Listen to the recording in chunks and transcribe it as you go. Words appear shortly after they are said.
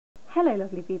Hello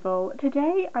lovely people,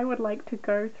 today I would like to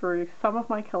go through some of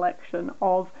my collection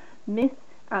of myth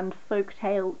and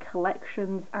folktale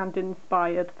collections and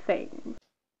inspired things.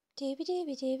 Sophie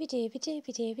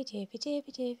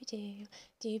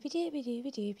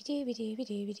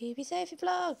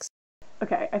Vlogs.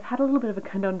 Okay, I've had a little bit of a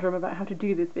conundrum about how to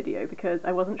do this video because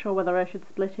I wasn't sure whether I should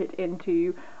split it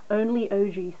into only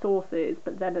OG sources,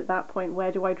 but then at that point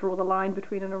where do I draw the line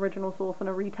between an original source and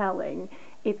a retelling?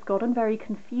 It's gotten very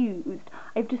confused.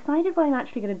 I've decided what I'm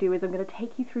actually going to do is I'm going to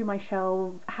take you through my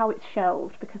shelves, how it's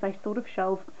shelved, because I sort of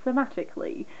shelve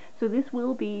thematically. So this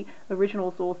will be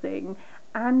original sourcing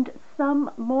and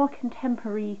some more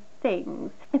contemporary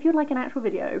things. If you'd like an actual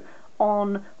video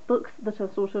on books that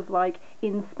are sort of like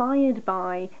inspired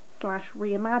by /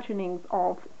 reimaginings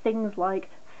of things like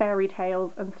fairy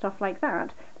tales and stuff like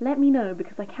that, let me know,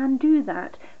 because I can do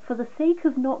that. For the sake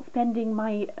of not spending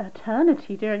my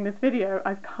eternity doing this video,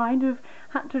 I've kind of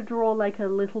had to draw like a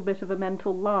little bit of a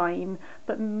mental line,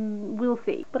 but we'll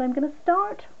see. But I'm going to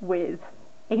start with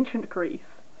ancient Greece.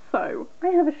 So, I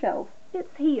have a shelf.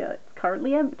 It's here. It's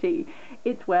currently empty.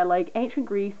 It's where like ancient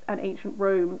Greece and ancient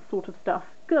Rome sort of stuff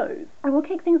goes. I will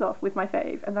kick things off with my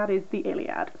fave, and that is the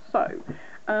Iliad. So,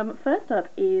 first up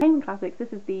is Penguin Classics.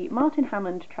 This is the Martin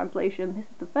Hammond translation. This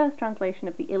is the first translation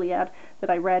of the Iliad that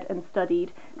I read and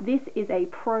studied. This is a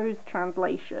prose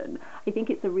translation. I think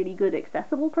it's a really good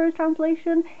accessible prose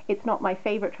translation. It's not my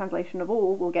favourite translation of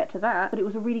all, we'll get to that, but it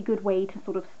was a really good way to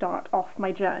sort of start off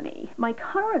my journey. My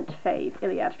current fave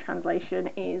Iliad translation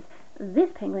is this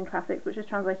Penguin Classics, which is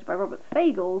translated by Robert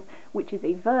Fagles, which is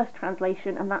a verse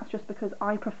translation, and that's just because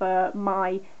I prefer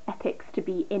my epics to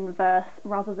be in verse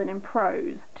rather than in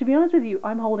prose. To be honest with you,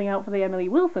 I'm holding out for the Emily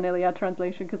Wilson Iliad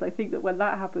translation because I think that when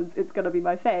that happens it's going to be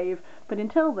my fave, but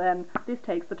until then, this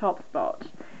takes the top spot.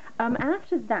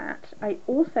 After that, I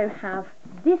also have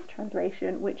this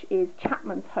translation, which is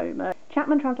Chapman's Homer.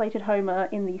 Chapman translated Homer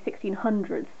in the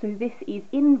 1600s, so this is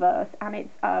in verse, and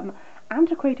it's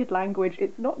antiquated language.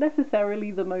 It's not necessarily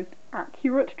the most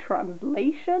accurate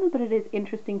translation, but it is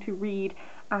interesting to read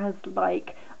as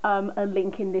like a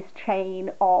link in this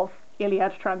chain of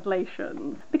Iliad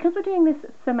translations. Because we're doing this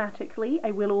thematically,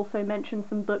 I will also mention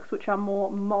some books which are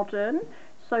more modern.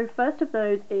 So first of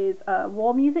those is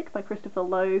War Music by Christopher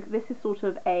Logue. This is sort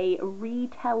of a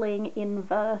retelling in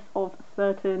verse of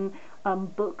certain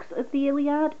books of the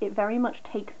Iliad. It very much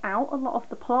takes out a lot of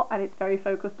the plot, and it's very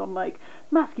focused on like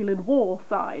masculine war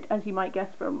side, as you might guess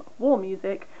from War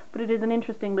Music, but it is an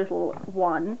interesting little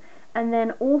one. And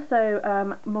then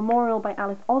also Memorial by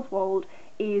Alice Oswald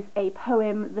is a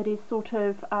poem that is sort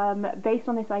of based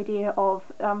on this idea of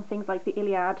things like the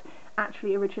Iliad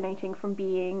actually originating from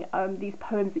being these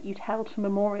poems that you tell to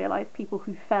memorialise people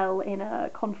who fell in a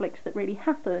conflict that really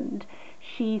happened.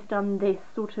 She's done this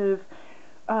sort of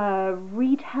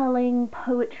retelling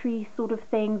poetry sort of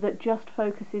thing that just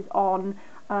focuses on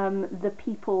the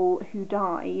people who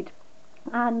died.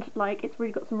 And like it's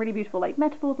really got some really beautiful like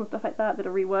metaphors and stuff like that that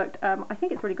are reworked. I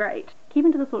think it's really great.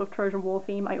 Keeping to the sort of Trojan War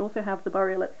theme, I also have The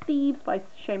Burial at Thebes by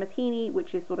Seamus Heaney,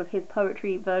 which is sort of his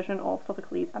poetry version of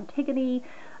Sophocles' Antigone.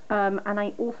 And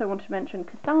I also want to mention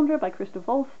Cassandra by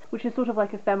Christa, which is sort of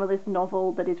like a feminist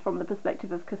novel that is from the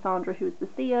perspective of Cassandra, who is the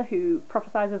seer, who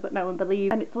prophesies but no one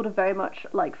believes, and it's sort of very much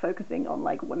like focusing on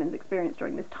like women's experience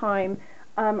during this time.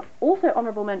 Also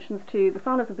honourable mentions to The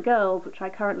Silence of the Girls, which I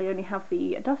currently only have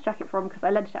the dust jacket from because I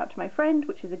lent it out to my friend,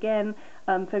 which is again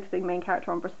focusing main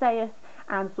character on Briseis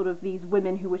and sort of these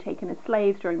women who were taken as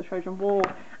slaves during the Trojan War,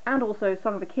 and also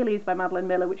Song of Achilles by Madeline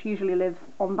Miller, which usually lives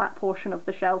on that portion of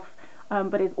the shelf,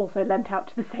 but is also lent out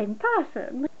to the same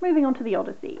person. Moving on to the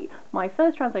Odyssey. My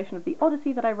first translation of the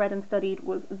Odyssey that I read and studied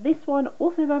was this one,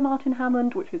 also by Martin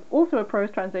Hammond, which is also a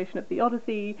prose translation of the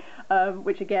Odyssey,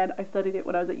 which again, I studied it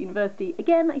when I was at university.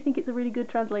 Again, I think it's a really good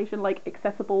translation, like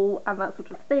accessible and that sort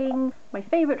of thing. My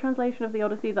favourite translation of the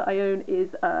Odyssey that I own is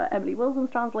Emily Wilson's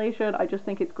translation. I just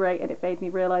think it's great, and it made me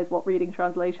realise what reading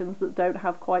translations that don't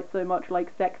have quite so much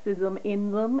like sexism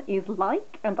in them is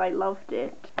like, and I loved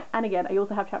it. And again, I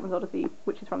also have Chapman's Odyssey,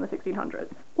 which is from the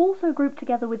 1600s. Also grouped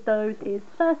together with those is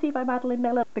Circe by Madeline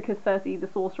Miller, because Circe, the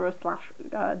sorcerer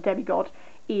 / demigod,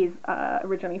 is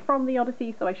originally from the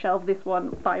Odyssey, so I shelved this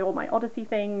one by all my Odyssey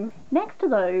things. Next to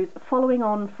those, following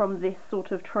on from this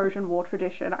sort of Trojan War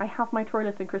tradition, I have my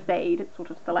Troilus and Criseyde sort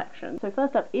of selection. So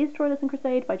first up is Troilus and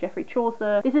Criseyde by Geoffrey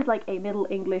Chaucer. This is like a Middle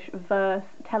English verse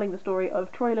telling the story of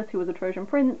Troilus, who was a Trojan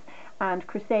prince, and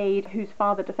Criseyde, whose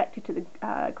father defected to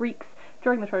the Greeks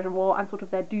during the Trojan War and sort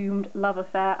of their doomed love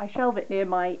affair. I shelve it near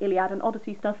my Iliad and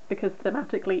Odyssey stuff because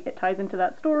thematically it ties into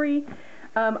that story.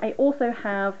 I also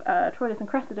have Troilus and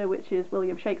Cressida, which is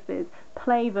William Shakespeare's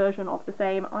play version of the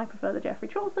same. I prefer the Geoffrey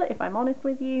Chaucer, if I'm honest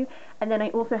with you. And then I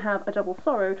also have A Double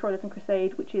Sorrow, Troilus and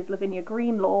Criseyde, which is Lavinia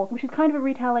Greenlaw, which is kind of a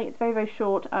retelling. It's very, very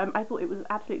short. I thought it was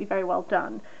absolutely very well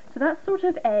done. So that's sort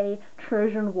of a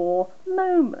Trojan War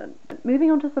moment.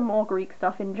 Moving on to some more Greek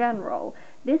stuff in general.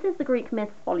 This is the Greek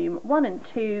Myths Volume 1 and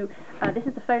 2. This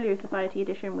is the Folio Society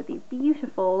edition with these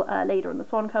beautiful Leda and the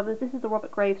Swan covers. This is the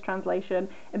Robert Graves translation,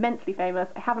 immensely famous.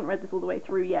 I haven't read this all the way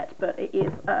through yet, but it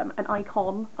is an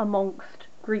icon amongst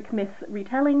Greek myth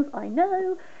retellings, I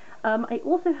know. I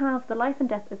also have The Life and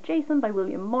Death of Jason by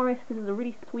William Morris. This is a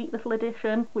really sweet little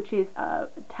edition, which is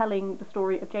telling the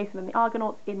story of Jason and the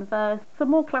Argonauts in verse. Some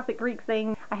more classic Greek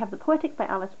things. I have the Poetics by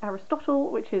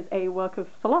Aristotle, which is a work of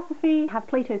philosophy. I have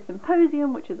Plato's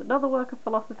Symposium, which is another work of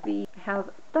philosophy. I have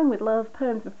Stung with Love,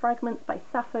 Poems and Fragments by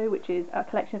Sappho, which is a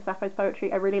collection of Sappho's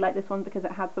poetry. I really like this one because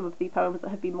it has some of the poems that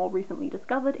have been more recently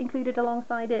discovered included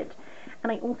alongside it.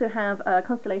 And I also have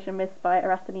Constellation Myths by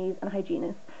Aristophanes and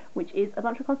Hyginus, which is a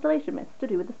bunch of constellation myths to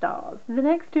do with the stars. The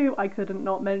next two I couldn't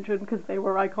not mention because they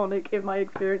were iconic in my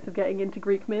experience of getting into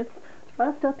Greek myths.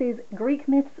 First up is Greek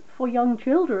Myths for Young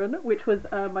Children, which was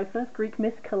my first Greek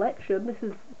myth collection. This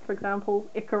is, for example,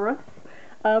 Icarus.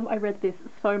 I read this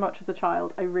so much as a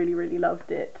child. I really, really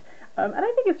loved it. And I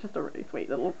think it's just a really sweet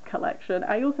little collection.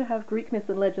 I also have Greek Myths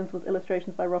and Legends with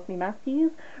illustrations by Rodney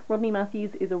Matthews. Rodney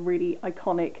Matthews is a really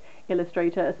iconic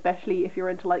illustrator, especially if you're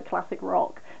into like classic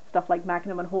rock, stuff like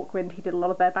Magnum and Hawkwind. He did a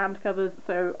lot of their band covers,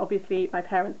 so obviously my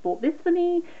parents bought this for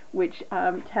me, which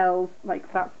tells,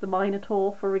 like, that's the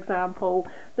Minotaur, for example.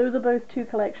 Those are both two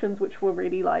collections which were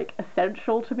really, like,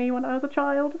 essential to me when I was a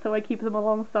child, so I keep them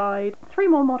alongside. Three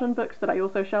more modern books that I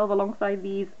also shelve alongside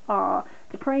these are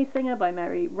The Praise Singer by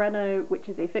Mary Renaud, which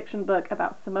is a fiction book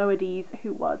about Samoides,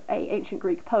 who was an ancient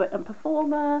Greek poet and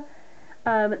performer.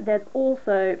 There's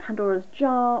also Pandora's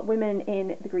Jar, Women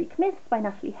in the Greek Myths by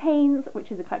Natalie Haynes,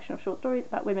 which is a collection of short stories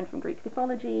about women from Greek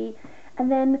mythology. And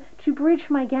then, to bridge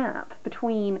my gap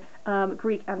between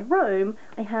Greek and Rome,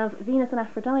 I have Venus and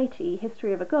Aphrodite,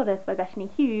 History of a Goddess by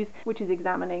Bethany Hughes, which is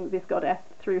examining this goddess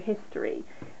through history.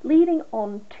 Leading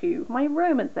on to my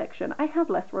Roman section, I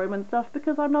have less Roman stuff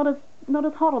because I'm not as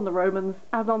hot on the Romans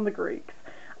as on the Greeks.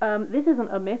 This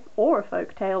isn't a myth or a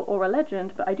folk tale or a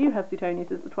legend, but I do have Suetonius'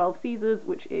 The 12 Caesars,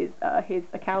 which is his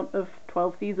account of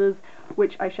 12 Caesars,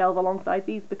 which I shelve alongside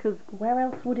these because where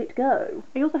else would it go?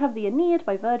 I also have the Aeneid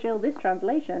by Virgil. This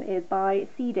translation is by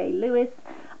C. Day Lewis.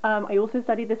 I also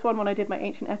studied this one when I did my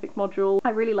ancient epics module. I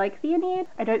really like the Aeneid.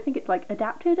 I don't think it's like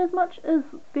adapted as much as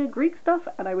the Greek stuff,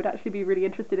 and I would actually be really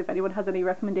interested if anyone has any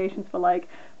recommendations for like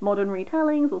modern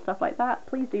retellings or stuff like that.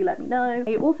 Please do let me know.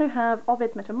 I also have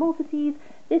Ovid's Metamorphoses.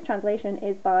 This translation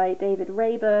is by David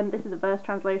Rayburn. This is a verse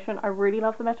translation. I really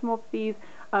love the Metamorphoses.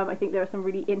 I think there are some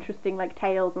really interesting like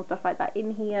tales and stuff like that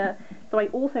in here. So I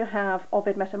also have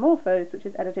Ovid Metamorphose, which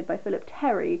is edited by Philip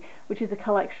Terry, which is a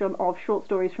collection of short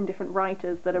stories from different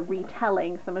writers that are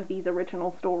retelling some of these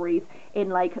original stories in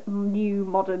like new,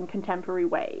 modern, contemporary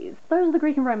ways. Those are the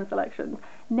Greek and Roman selections.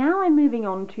 Now I'm moving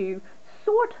on to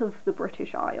sort of the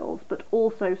British Isles, but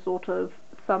also sort of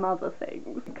some other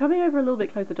things. Coming over a little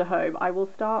bit closer to home, I will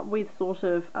start with sort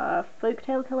of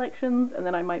folktale collections, and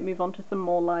then I might move on to some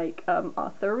more like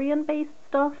Arthurian-based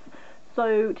stuff.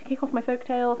 So to kick off my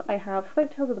folktales, I have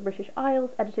Folktales of the British Isles,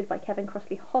 edited by Kevin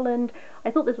Crossley Holland.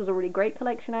 I thought this was a really great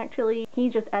collection actually. He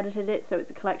just edited it, so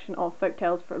it's a collection of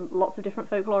folktales from lots of different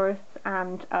folklorists,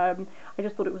 and I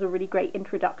just thought it was a really great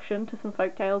introduction to some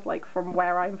folktales, like from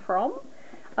where I'm from.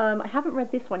 I haven't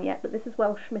read this one yet, but this is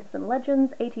Welsh Myths and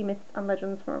Legends, 80 Myths and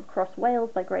Legends from Across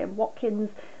Wales by Graham Watkins.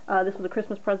 This was a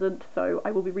Christmas present, so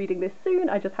I will be reading this soon.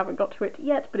 I just haven't got to it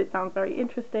yet, but it sounds very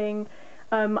interesting.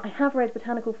 I have read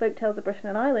Botanical Folktales of Britain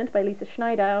and Ireland by Lisa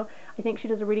Schneidow. I think she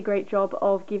does a really great job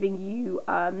of giving you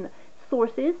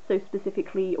sources, so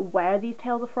specifically where these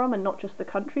tales are from, and not just the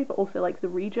country, but also like the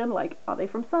region, like are they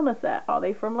from Somerset, are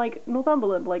they from like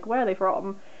Northumberland, like where are they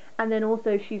from? And then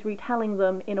also she's retelling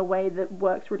them in a way that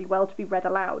works really well to be read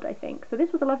aloud, I think. So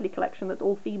this was a lovely collection that's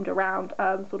all themed around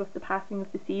sort of the passing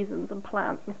of the seasons and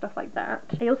plants and stuff like that.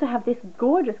 I also have this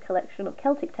gorgeous collection of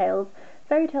Celtic tales,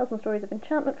 fairy tales and stories of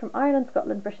enchantment from Ireland,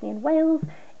 Scotland, Brittany and Wales,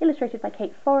 illustrated by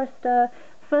Kate Forrester.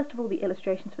 First of all, the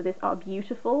illustrations for this are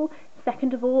beautiful.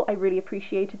 Second of all, I really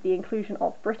appreciated the inclusion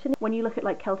of Brittany. When you look at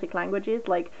like Celtic languages,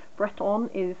 like Breton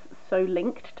is so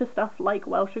linked to stuff like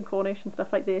Welsh and Cornish and stuff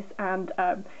like this, and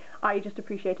I just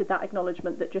appreciated that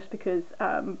acknowledgement that just because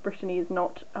Brittany is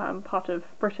not part of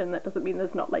Britain, that doesn't mean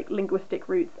there's not like linguistic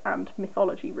roots and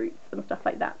mythology roots and stuff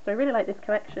like that. So I really like this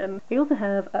collection. We also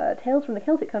have Tales from the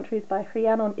Celtic Countries by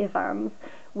Rhiannon Evans,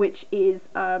 which is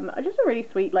just a really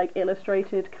sweet like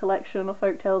illustrated collection of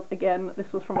folktales. Again,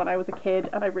 this was from when I was a kid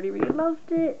and I really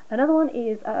loved it. Another one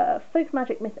is Folk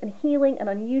Magic, Myth and Healing, An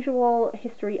Unusual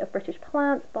History of British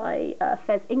Plants by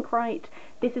Fez Inkwright.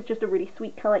 This is just a really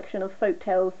sweet collection of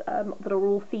folktales that are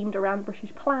all themed around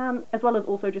British plants, as well as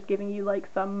also just giving you like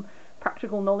some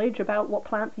practical knowledge about what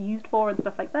plants are used for and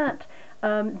stuff like that.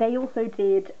 They also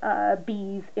did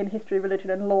bees in History, Religion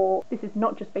and Law. This is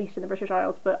not just based in the British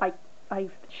Isles, but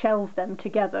I've shelved them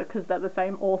together because they're the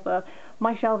same author.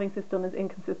 My shelving system is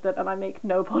inconsistent and I make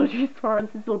no apologies for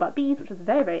it. This is all about bees, which is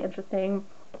very interesting.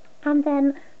 And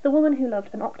then The Woman Who Loved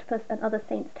an Octopus and Other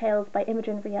Saints' Tales by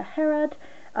Imogen Ria Herod.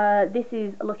 This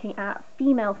is looking at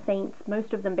female saints,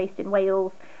 most of them based in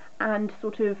Wales, and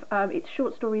sort of it's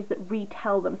short stories that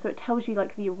retell them, so it tells you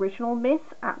like the original myth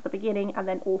at the beginning, and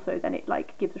then also it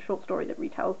like gives a short story that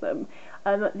retells them.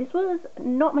 This was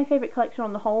not my favourite collection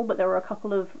on the whole, but there were a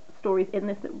couple of stories in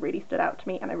this that really stood out to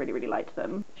me and I really liked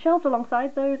them. Shelved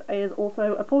alongside those is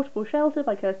also A Portable Shelter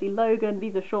by Kirsty Logan.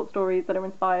 These are short stories that are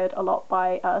inspired a lot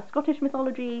by Scottish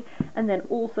mythology, and then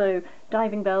also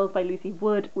Diving Bells by Lucy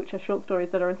Wood, which are short stories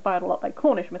that are inspired a lot by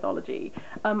Cornish mythology.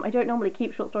 I don't normally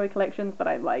keep short story collections, but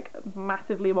I'm like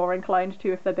massively more inclined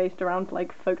to if they're based around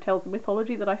like folktales and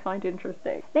mythology that I find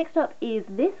interesting. Next up is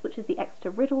this, which is the Exeter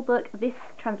Riddle book. This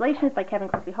translation is by Kevin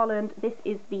Crossley Holland. This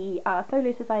is the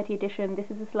Folio Society edition.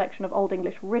 This is a selection of Old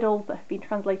English riddles that have been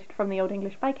translated from the Old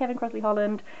English by Kevin Crossley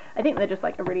Holland. I think they're just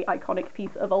like a really iconic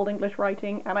piece of Old English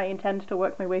writing, and I intend to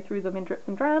work my way through them in drips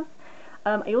and drabs.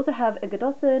 I also have Y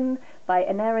Gododdin by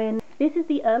Aneurin. This is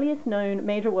the earliest known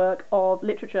major work of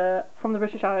literature from the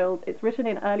British Isles. It's written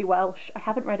in early Welsh. I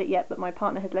haven't read it yet, but my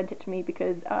partner has lent it to me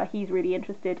because he's really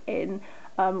interested in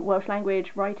Welsh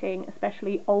language writing,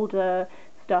 especially older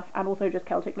stuff, and also just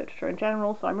Celtic literature in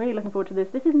general, so I'm really looking forward to this.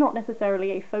 This is not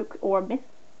necessarily a folk or a myth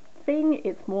thing,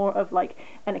 it's more of like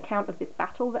an account of this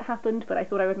battle that happened, but I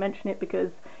thought I would mention it because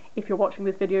if you're watching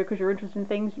this video because you're interested in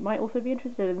things, you might also be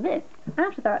interested in this.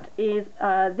 After that is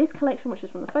this collection, which is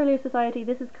from the Folio Society.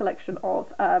 This is a collection of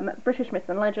British myths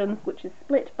and legends, which is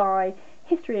split by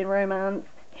history and romance,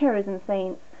 heroes and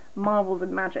saints, marvels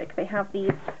and magic. They have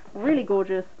these really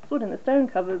gorgeous Sword in the Stone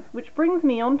covers, which brings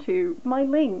me onto my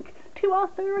link to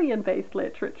Arthurian-based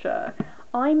literature.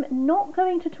 I'm not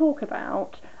going to talk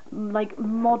about like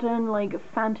modern like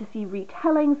fantasy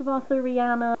retellings of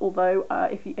Arthuriana, although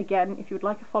if you would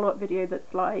like a follow-up video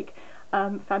that's like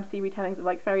fantasy retellings of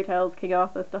like fairy tales, King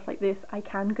Arthur, stuff like this, I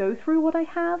can go through what I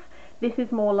have. This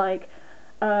is more like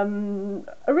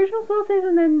original sources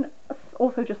and then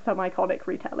also just some iconic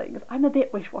retellings. I'm a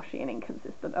bit wish-washy and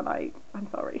inconsistent, and I'm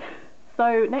sorry.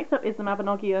 So next up is the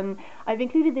Mabinogion. I've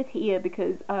included this here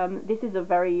because this is a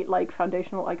very like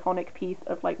foundational iconic piece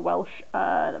of like Welsh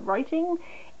writing.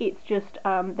 It's just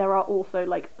there are also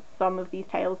like some of these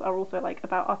tales are also like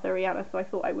about Arthuriana, so I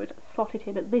thought I would slot it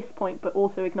in at this point, but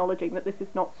also acknowledging that this is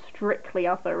not strictly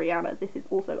Arthuriana. This is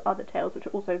also other tales which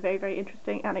are also very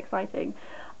interesting and exciting.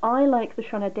 I like the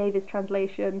Sinead Davies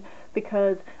translation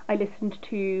because I listened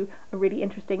to a really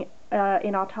interesting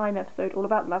In Our Time episode all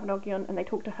about the Mabinogion, and they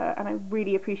talked to her, and I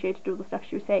really appreciated all the stuff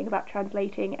she was saying about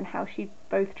translating and how she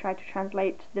both tried to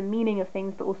translate the meaning of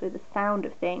things but also the sound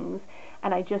of things.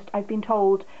 And I've been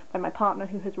told by my partner,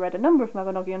 who has read a number of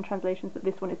Mabinogion translations, that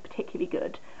this one is particularly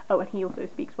good. Oh, and he also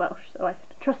speaks Welsh, so I have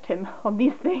to trust him on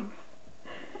these things.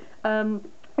 I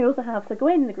also have Sir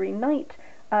Gawain and the Green Knight,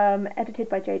 edited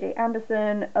by J.J.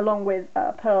 Anderson, along with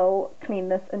Pearl,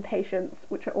 Cleanness and Patience,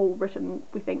 which are all written,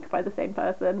 we think, by the same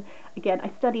person. Again,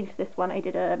 I studied this one. I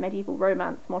did a medieval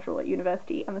romance module at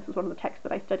university, and this was one of the texts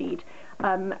that I studied.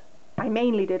 I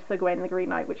mainly did Sir Gawain and the Green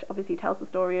Knight, which obviously tells the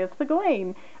story of Sir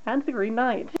Gawain and the Green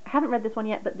Knight. I haven't read this one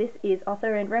yet, but this is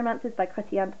Arthurian Romances by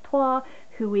Chrétien de Troyes,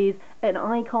 who is an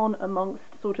icon amongst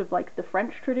sort of like the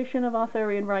French tradition of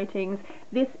Arthurian writings.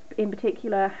 This in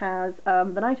particular has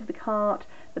The Knight of the Cart,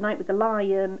 The Knight with the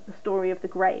Lion, The Story of the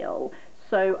Grail.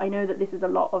 So I know that this is a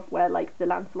lot of where like the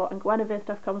Lancelot and Guinevere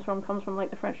stuff comes from like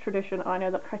the French tradition. I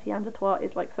know that Chrétien de Troyes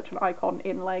is like such an icon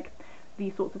in like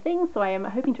these sorts of things, so I am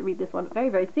hoping to read this one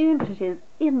very soon, but it is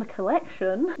in the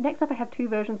collection. Next up I have two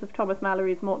versions of Thomas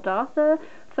Mallory's Morte d'Arthur.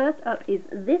 First up is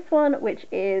this one, which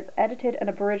is edited and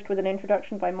abridged with an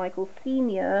introduction by Michael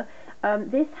Senior.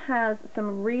 This has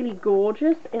some really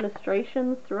gorgeous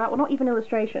illustrations throughout. Well, not even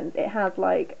illustrations, it has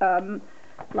like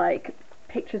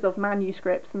pictures of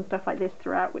manuscripts and stuff like this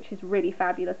throughout, which is really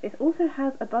fabulous. It also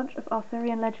has a bunch of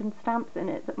Arthurian legend stamps in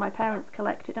it that my parents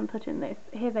collected and put in this.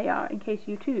 Here they are, in case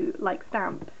you too like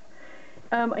stamps.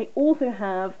 I also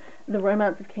have The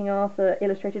Romance of King Arthur,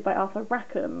 illustrated by Arthur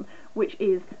Rackham, which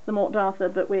is the Morte d'Arthur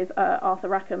but with Arthur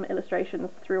Rackham illustrations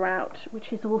throughout,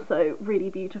 which is also really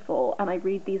beautiful, and I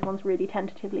read these ones really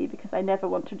tentatively because I never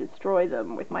want to destroy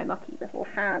them with my lucky little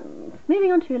hands.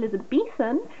 Moving on to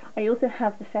Elizabethan, I also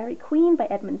have The Faerie Queene by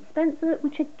Edmund Spenser,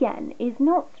 which again is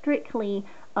not strictly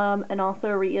an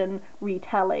Arthurian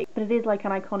retelling, but it is like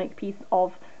an iconic piece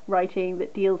of writing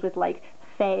that deals with like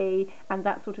fae and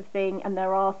that sort of thing, and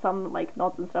there are some like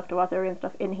nods and stuff to Arthurian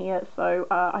stuff in here, so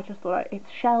I just thought it's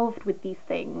shelved with these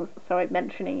things, so I'm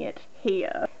mentioning it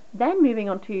here. Then moving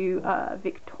on to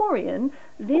Victorian,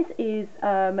 this is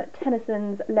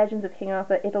Tennyson's Legends of King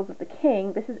Arthur, Idylls of the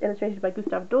King. This is illustrated by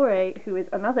Gustave Doré, who is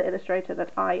another illustrator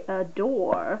that I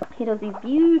adore. He does these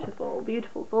beautiful,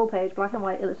 beautiful full-page black and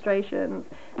white illustrations.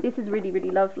 This is really,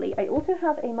 really lovely. I also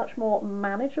have a much more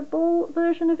manageable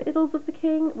version of Idylls of the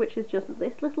King, which is just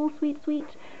this little sweet,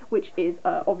 which is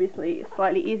obviously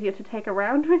slightly easier to take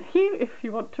around with you if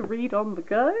you want to read on the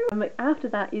go. After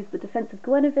that is The Defence of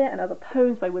Guinevere and Other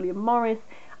Poems by William Morris.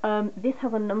 This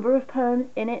has a number of poems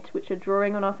in it which are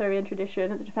drawing on Arthurian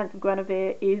tradition. The Defence of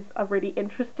Guinevere is a really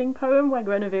interesting poem where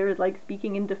Guinevere is like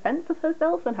speaking in defence of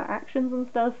herself and her actions and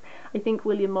stuff. I think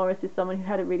William Morris is someone who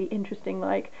had a really interesting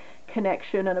like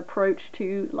connection and approach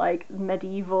to like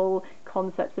medieval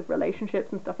concepts of relationships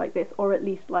and stuff like this, or at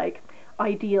least like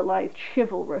idealized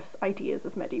chivalrous ideas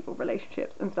of medieval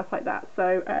relationships and stuff like that.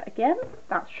 So again,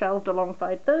 that's shelved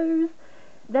alongside those.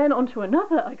 Then onto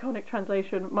another iconic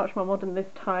translation, much more modern this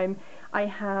time. I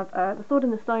have The Sword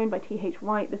in the Stone by T.H.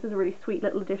 White. This is a really sweet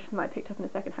little edition that I picked up in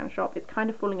a second-hand shop. It's kind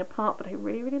of falling apart, but I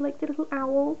really, really like the little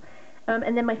owl.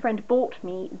 And then my friend bought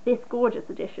me this gorgeous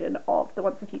edition of The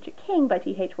Once and Future King by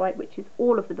T.H. White, which is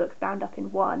all of the books bound up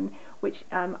in one, which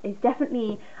is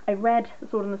definitely, I read The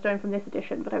Sword in the Stone from this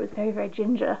edition, but I was very, very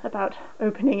ginger about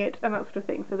opening it and that sort of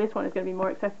thing, so this one is going to be more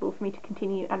accessible for me to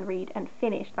continue and read and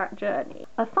finish that journey.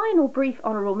 A final brief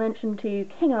honourable mention to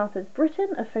King Arthur's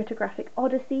Britain, a photographic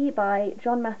Odyssey by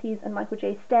John Matthews and Michael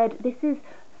J. Stead. This is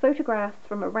photographs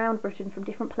from around Britain from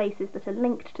different places that are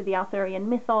linked to the Arthurian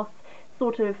mythos,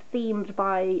 sort of themed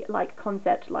by like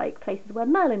concept, like places where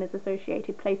Merlin is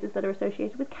associated, places that are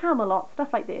associated with Camelot, stuff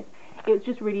like this. It was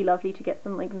just really lovely to get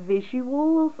some like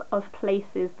visuals of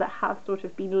places that have sort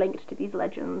of been linked to these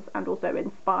legends and also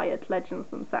inspired legends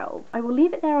themselves. I will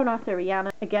leave it there on Arthuriana.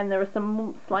 Again, there are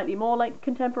some slightly more like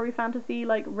contemporary fantasy,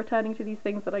 like returning to these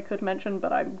things that I could mention,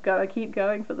 but I'm gonna keep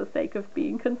going for the sake of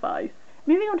being concise.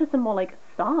 Moving on to some more like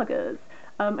sagas.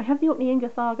 I have the Orkney-Inga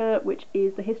saga, which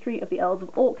is the history of the Earls of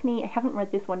Orkney. I haven't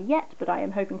read this one yet, but I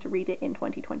am hoping to read it in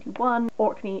 2021.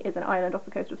 Orkney is an island off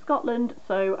the coast of Scotland,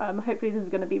 so hopefully this is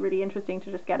going to be really interesting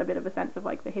to just get a bit of a sense of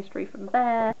like the history from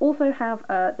there. Also have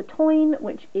the Toyne,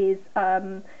 which is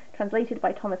translated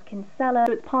by Thomas Kinsella.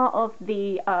 So it's part of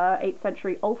the 8th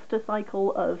century Ulster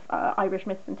cycle of Irish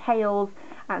myths and tales,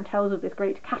 and tells of this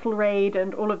great cattle raid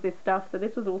and all of this stuff, so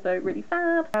this was also really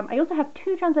fab. I also have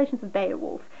two translations of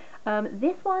Beowulf.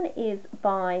 This one is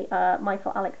by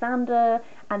Michael Alexander,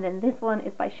 and then this one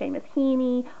is by Seamus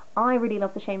Heaney. I really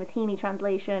love the Seamus Heaney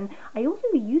translation. I also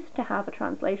used to have a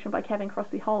translation by Kevin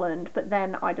Crosby Holland, but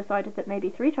then I decided that maybe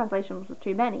 3 translations was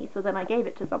too many, so then I gave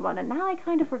it to someone, and now I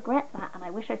kind of regret that, and I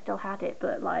wish I still had it,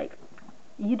 but like,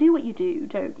 you do what you do,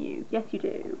 don't you? Yes, you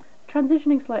do.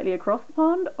 Transitioning slightly across the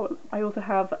pond, I also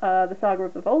have the Saga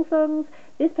of the Volsungs.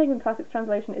 This Penguin Classics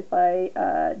translation is by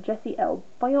Jesse L.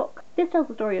 Byock. This tells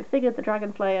the story of Sigurd the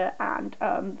Dragon Slayer and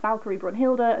Valkyrie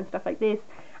Brunhilde and stuff like this.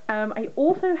 I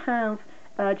also have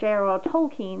J.R.R.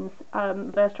 Tolkien's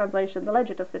verse translation, The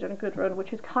Legend of Sid and Gudrun,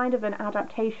 which is kind of an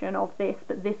adaptation of this,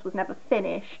 but this was never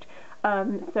finished.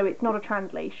 So it's not a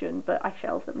translation, but I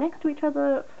shelved them next to each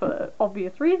other for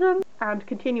obvious reasons. And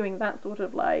continuing that sort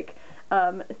of like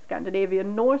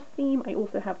Scandinavian Norse theme, I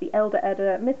also have the Elder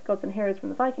Edda, Myths, Gods and Heroes from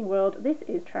the Viking World. This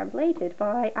is translated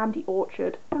by Andy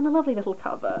Orchard, and a lovely little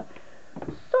cover.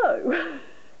 So,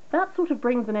 that sort of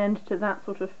brings an end to that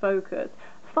sort of focus.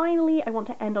 Finally, I want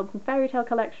to end on some fairy tale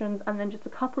collections, and then just a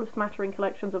couple of smattering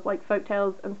collections of like folk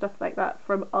tales and stuff like that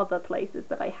from other places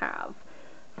that I have.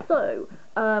 So,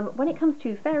 when it comes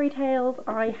to fairy tales,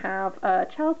 I have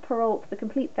Charles Perrault's The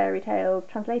Complete Fairy Tales,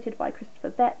 translated by Christopher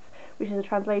Betts, which is a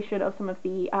translation of some of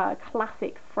the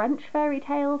classic French fairy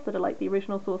tales that are like the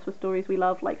original source for stories we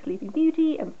love, like Sleeping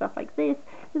Beauty and stuff like this.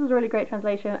 This is a really great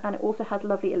translation, and it also has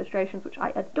lovely illustrations, which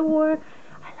I adore.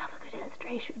 I love a good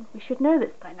illustration. We should know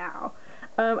this by now.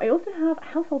 I also have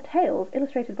Household Tales,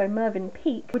 illustrated by Mervyn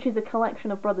Peake, which is a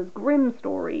collection of Brothers Grimm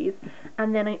stories,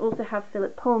 and then I also have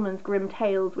Philip Pullman's Grimm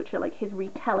Tales, which are like his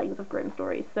retellings of Grimm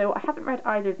stories. So I haven't read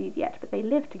either of these yet, but they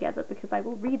live together because I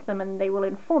will read them and they will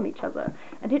inform each other,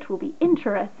 and it will be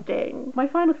interesting. My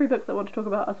final three books that I want to talk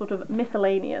about are sort of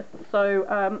miscellaneous.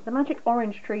 So The Magic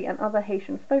Orange Tree and Other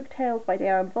Haitian Folk Tales by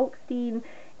Diane Volkstein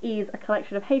is a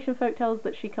collection of Haitian folktales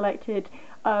that she collected.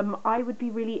 I would be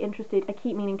really interested, I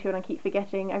keep meaning to and I keep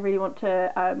forgetting, I really want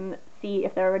to see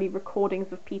if there are any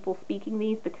recordings of people speaking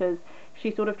these, because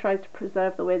she sort of tries to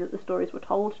preserve the way that the stories were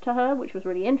told to her, which was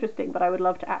really interesting, but I would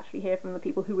love to actually hear from the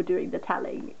people who were doing the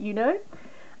telling, you know?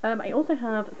 I also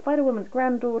have Spider-Woman's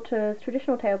Granddaughters,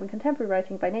 Traditional Tales and Contemporary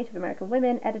Writing by Native American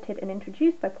Women, edited and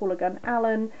introduced by Paula Gunn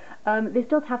Allen. This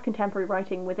does have contemporary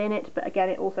writing within it, but again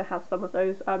it also has some of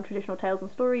those traditional tales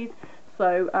and stories,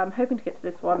 so I'm hoping to get to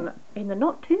this one in the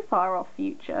not too far off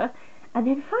future. And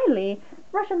then finally,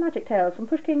 Russian Magic Tales from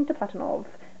Pushkin to Platonov,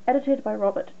 edited by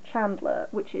Robert Chandler,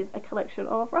 which is a collection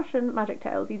of Russian magic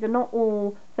tales. These are not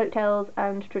all folk tales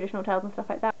and traditional tales and stuff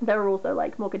like that. There are also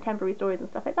like more contemporary stories and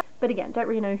stuff like that. But again, don't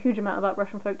really know a huge amount about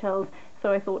Russian folk tales,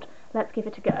 so I thought, let's give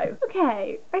it a go.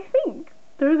 Okay, I think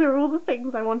those are all the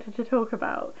things I wanted to talk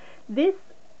about.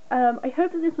 I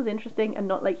hope that this was interesting and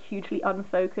not like hugely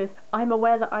unfocused. I'm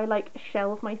aware that I like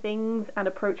shelve my things and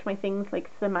approach my things like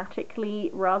thematically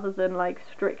rather than like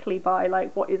strictly by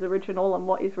like what is original and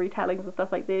what is retellings and stuff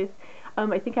like this.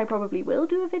 I think I probably will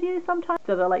do a video sometime.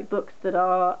 So they're like books that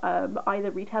are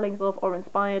either retellings of or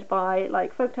inspired by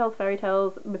like folktales, fairy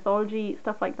tales, mythology,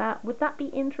 stuff like that. Would that be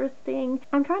interesting?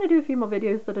 I'm trying to do a few more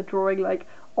videos that are drawing like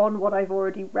on what I've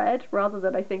already read, rather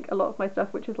than I think a lot of my stuff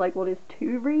which is like what is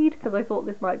to read, because I thought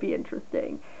this might be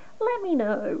interesting. Let me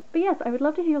know. But yes, I would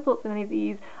love to hear your thoughts on any of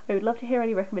these. I would love to hear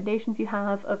any recommendations you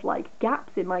have of like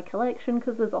gaps in my collection,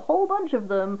 because there's a whole bunch of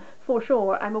them for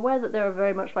sure. I'm aware that there are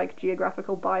very much like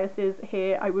geographical biases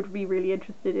here. I would be really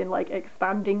interested in like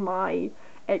expanding my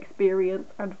experience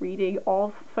and reading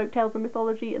of folktales and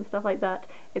mythology and stuff like that.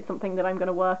 It's something that I'm going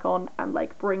to work on and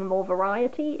like bring more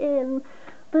variety in.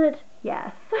 But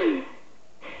yes.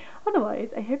 Otherwise,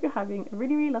 I hope you're having a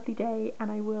really, really lovely day,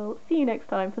 and I will see you next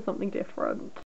time for something different.